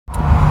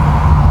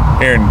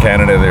Here in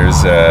Canada,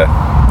 there's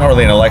not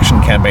really an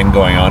election campaign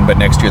going on, but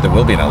next year there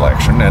will be an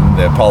election, and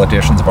the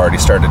politicians have already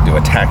started to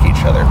attack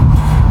each other.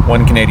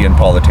 One Canadian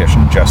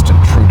politician, Justin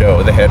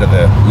Trudeau, the head of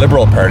the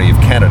Liberal Party of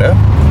Canada,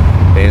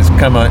 has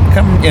come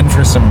in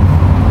for some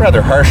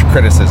rather harsh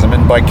criticism,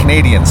 and by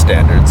Canadian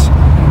standards,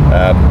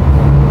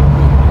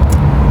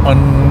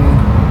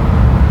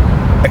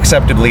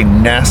 unacceptably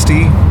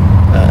nasty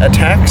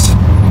attacks.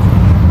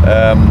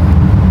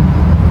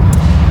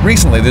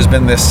 Recently, there's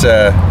been this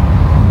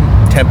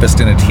tempest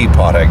in a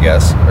teapot, I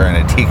guess, or in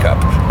a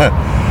teacup,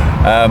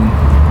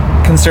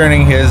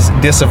 concerning his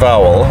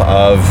disavowal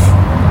of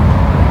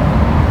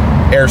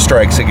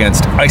airstrikes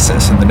against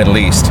ISIS in the Middle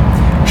East,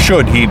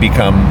 should he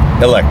become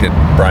elected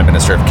Prime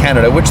Minister of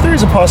Canada, which there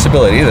is a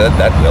possibility that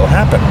that will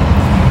happen.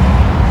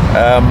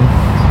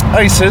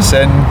 ISIS,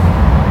 in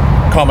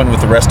common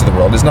with the rest of the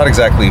world, is not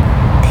exactly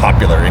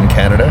popular in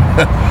Canada.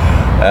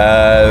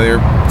 They're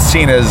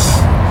seen as,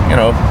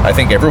 I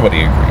think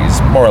everybody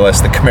agrees, more or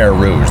less the Khmer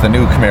Rouge, the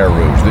new Khmer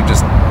Rouge. They're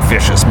just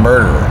vicious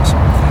murderers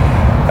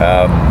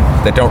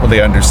that don't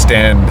really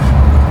understand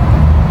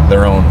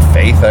their own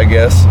faith, I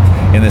guess,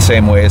 in the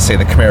same way as, say,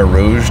 the Khmer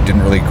Rouge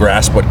didn't really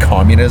grasp what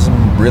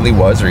communism really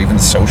was, or even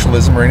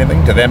socialism or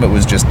anything. To them, it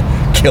was just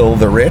kill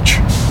the rich,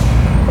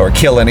 or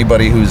kill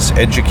anybody who's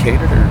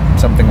educated, or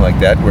something like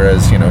that.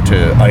 Whereas,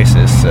 to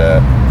ISIS,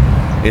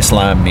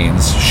 Islam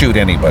means shoot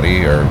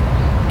anybody or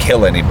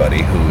kill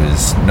anybody who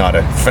is not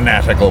a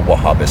fanatical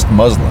Wahhabist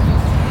Muslim.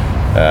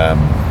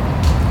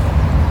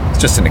 It's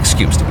just an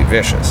excuse to be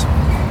vicious.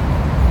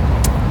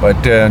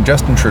 But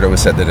Justin Trudeau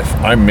has said that if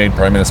I'm made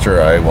Prime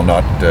Minister, I will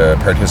not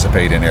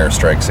participate in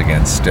airstrikes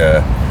against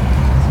the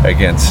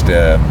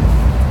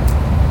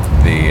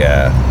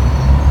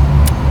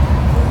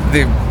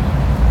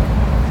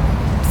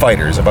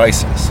fighters of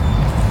ISIS.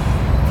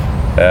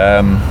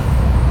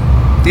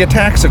 The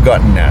attacks have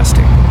gotten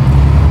nasty.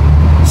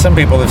 Some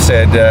people have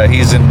said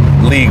he's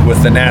in league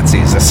with the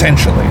Nazis,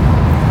 essentially.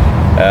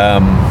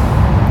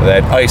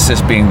 That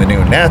ISIS being the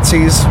new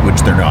Nazis,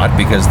 which they're not,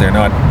 because they're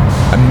not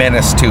a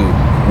menace to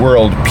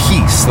world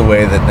peace the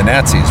way that the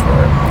Nazis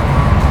were.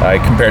 I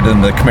compared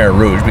them to the Khmer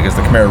Rouge because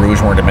the Khmer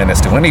Rouge weren't a menace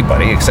to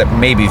anybody except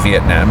maybe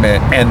Vietnam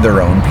and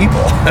their own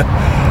people.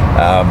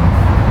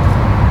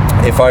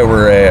 If I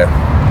were a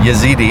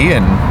Yazidi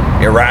in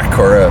Iraq,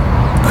 or a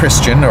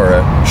Christian or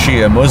a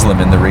Shia Muslim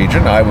in the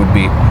region, I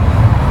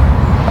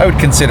would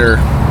consider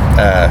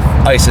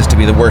ISIS to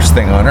be the worst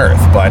thing on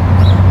earth, but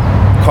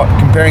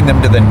comparing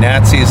them to the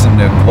Nazis in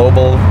the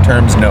global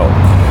terms, no.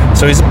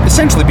 So he's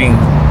essentially being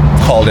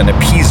called an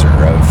appeaser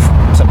of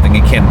something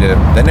akin to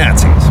the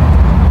Nazis.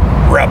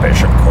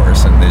 Rubbish, of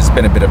course, and there's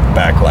been a bit of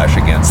backlash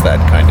against that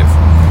kind of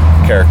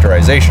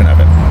characterization of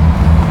it.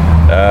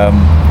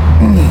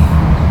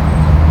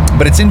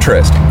 But it's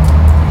interesting,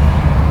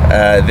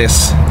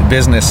 this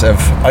business of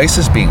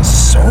ISIS being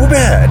so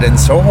bad and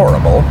so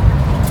horrible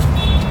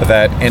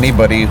that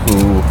anybody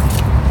who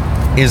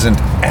isn't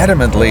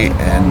adamantly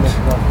and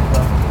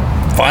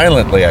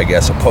violently, I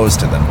guess, opposed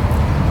to them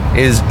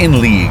is in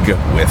league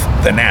with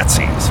the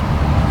Nazis.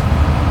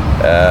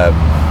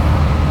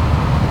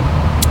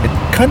 It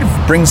kind of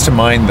brings to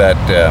mind that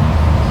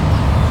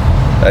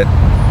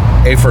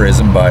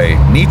aphorism by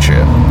Nietzsche: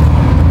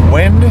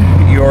 when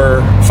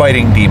you're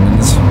fighting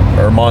demons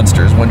or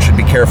monsters, one should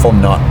be careful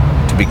not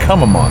to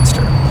become a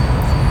monster.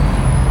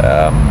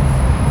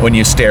 When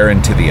you stare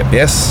into the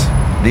abyss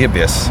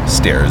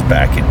stares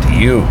back into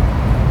you.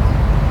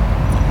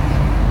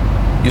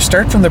 You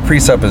start from the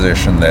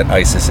presupposition that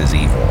ISIS is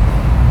evil.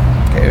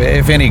 Okay,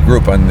 if any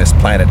group on this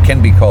planet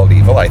can be called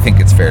evil, I think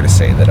it's fair to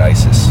say that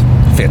ISIS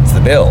fits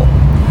the bill.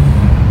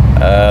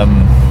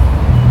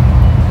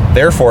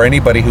 Therefore,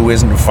 anybody who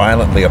isn't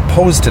violently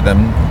opposed to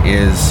them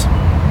is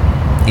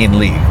in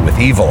league with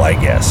evil, I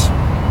guess.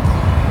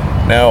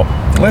 Now,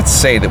 let's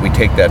say that we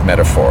take that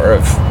metaphor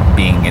of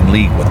being in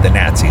league with the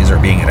Nazis, or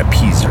being an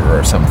appeaser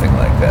or something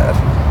like that,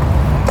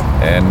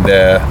 and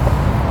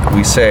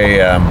we say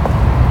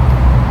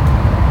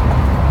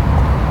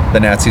the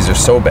Nazis are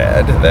so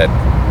bad that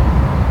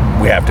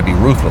we have to be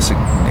ruthless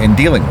in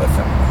dealing with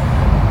them.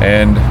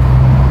 And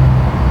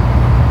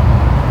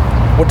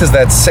what does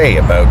that say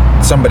about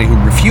somebody who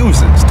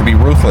refuses to be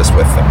ruthless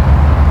with them?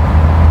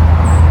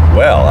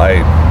 Well,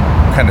 it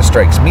kind of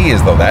strikes me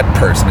as though that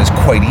person is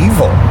quite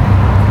evil.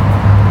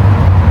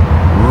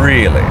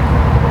 Really?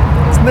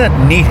 Isn't that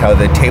neat how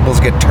the tables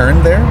get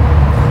turned there?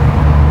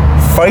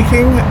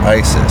 Fighting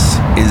ISIS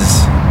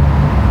is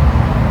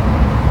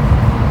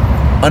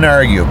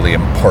unarguably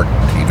important,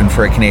 even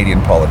for a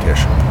Canadian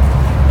politician.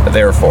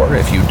 Therefore,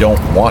 if you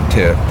don't want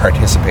to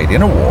participate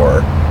in a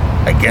war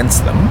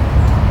against them,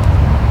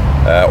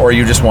 or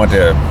you just want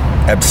to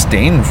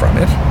abstain from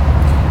it,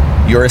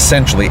 you're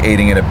essentially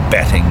aiding and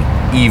abetting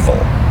evil.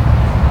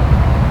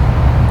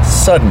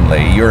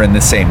 Suddenly, you're in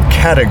the same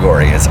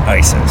category as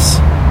ISIS.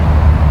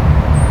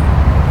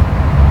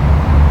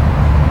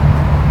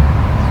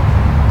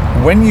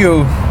 When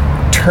you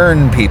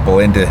turn people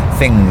into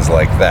things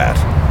like that,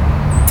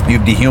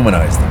 you've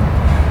dehumanized them.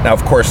 Now,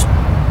 of course,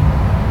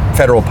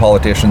 federal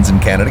politicians in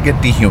Canada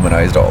get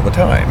dehumanized all the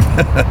time.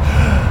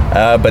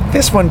 But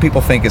this one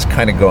people think is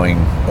kind of going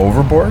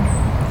overboard.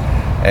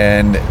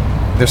 And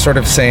they're sort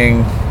of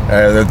saying,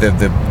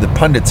 the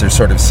pundits are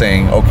sort of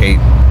saying, okay,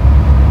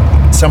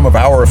 some of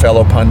our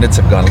fellow pundits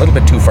have gone a little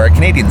bit too far. A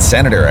Canadian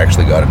senator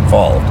actually got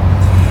involved,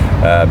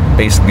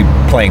 basically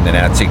playing the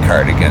Nazi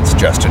card against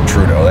Justin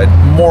Trudeau. That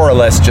more or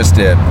less just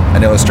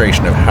an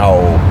illustration of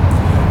how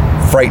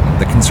frightened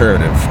the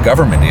Conservative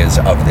government is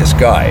of this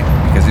guy,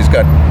 because he's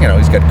got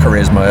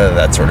charisma,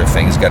 that sort of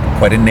thing. He's got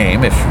quite a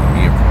name, if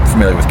you're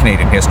familiar with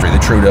Canadian history, the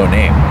Trudeau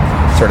name,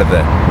 sort of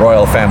the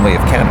royal family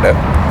of Canada.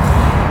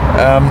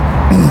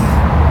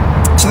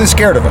 So they're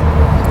scared of him.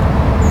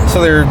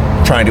 So they're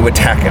trying to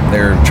attack him.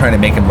 They're trying to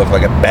make him look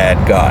like a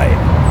bad guy.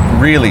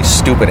 Really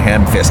stupid,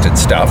 ham-fisted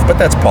stuff, but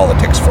that's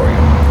politics for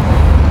you.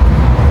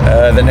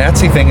 The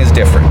Nazi thing is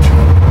different.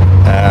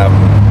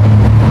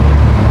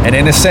 And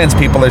in a sense,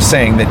 people are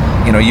saying that,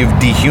 you've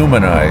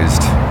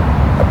dehumanized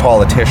a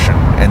politician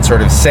and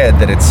sort of said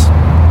that it's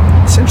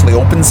essentially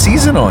open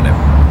season on him.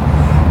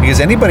 Because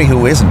anybody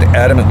who isn't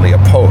adamantly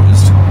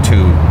opposed to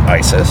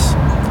ISIS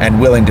and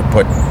willing to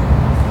put,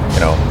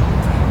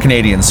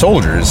 Canadian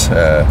soldiers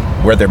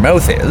where their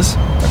mouth is,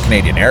 a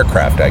Canadian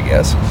aircraft, I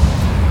guess,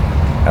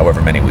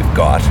 however many we've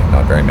got,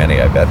 not very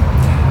many, I bet.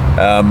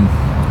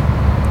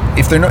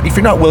 If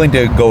you're not willing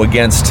to go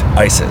against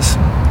ISIS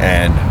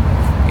and,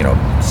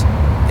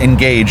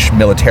 engage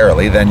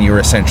militarily, then you're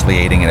essentially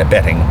aiding and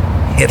abetting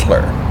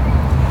Hitler.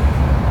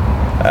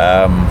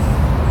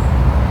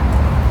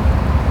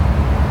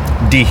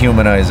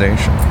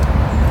 Dehumanization.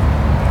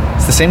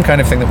 It's the same kind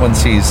of thing that one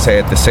sees, say,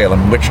 at the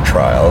Salem witch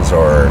trials,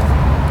 or,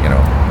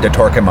 De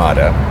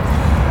Torquemada,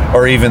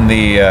 or even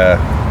the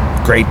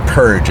Great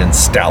Purge in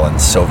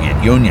Stalin's Soviet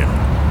Union.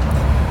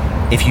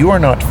 If you are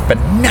not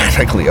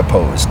fanatically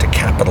opposed to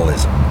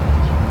capitalism,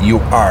 you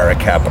are a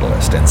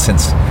capitalist. And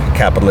since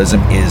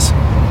capitalism is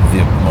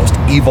the most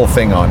evil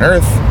thing on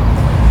earth,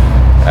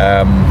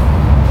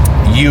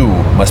 you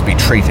must be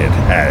treated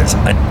as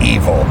an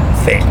evil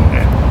thing.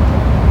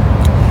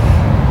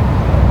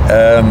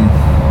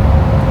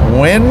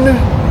 When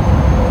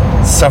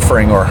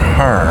suffering or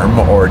harm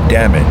or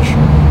damage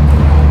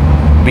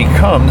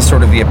becomes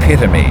sort of the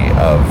epitome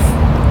of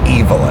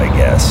evil, I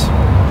guess,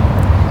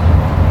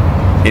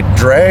 it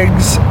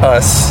drags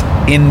us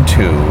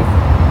into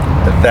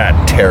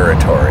that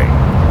territory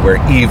where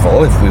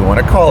evil, if we want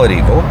to call it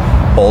evil,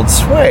 holds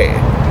sway.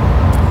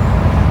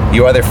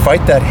 You either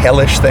fight that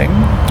hellish thing,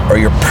 or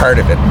you're part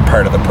of it and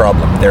part of the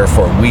problem.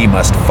 Therefore, we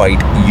must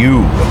fight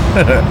you.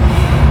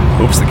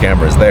 Oops, the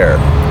camera's there.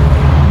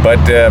 But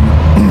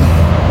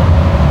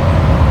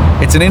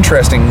it's an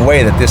interesting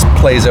way that this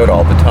plays out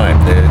all the time.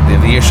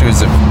 The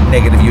issues of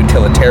negative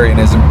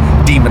utilitarianism,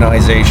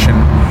 demonization,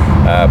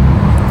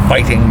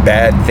 fighting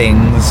bad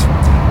things.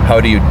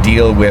 How do you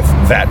deal with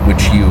that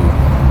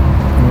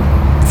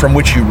from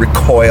which you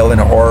recoil in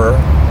horror?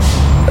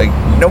 Like,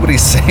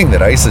 nobody's saying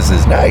that ISIS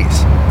is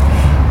nice.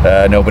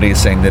 Nobody's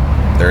saying that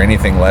they're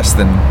anything less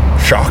than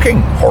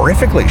shocking,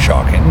 horrifically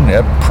shocking,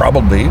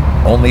 probably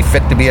only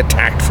fit to be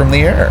attacked from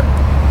the air.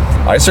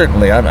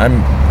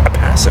 I'm a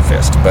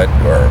pacifist,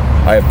 or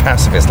I have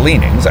pacifist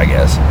leanings, I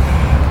guess.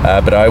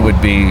 But I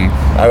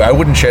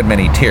wouldn't shed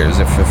many tears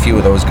if a few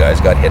of those guys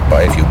got hit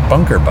by a few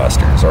bunker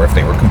busters, or if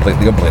they were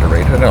completely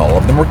obliterated and all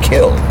of them were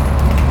killed.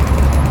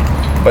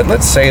 But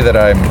let's say that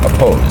I'm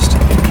opposed to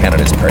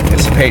Canada's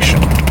participation.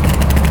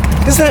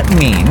 Does that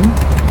mean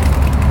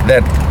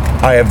that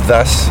I have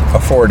thus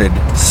afforded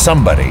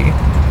somebody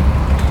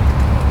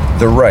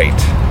the right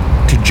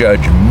to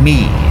judge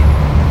me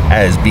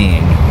as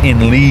being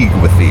in league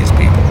with these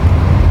people?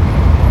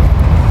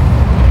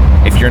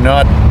 If you're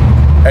not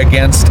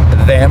against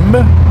them,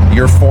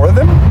 you're for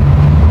them?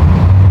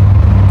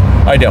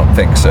 I don't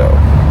think so.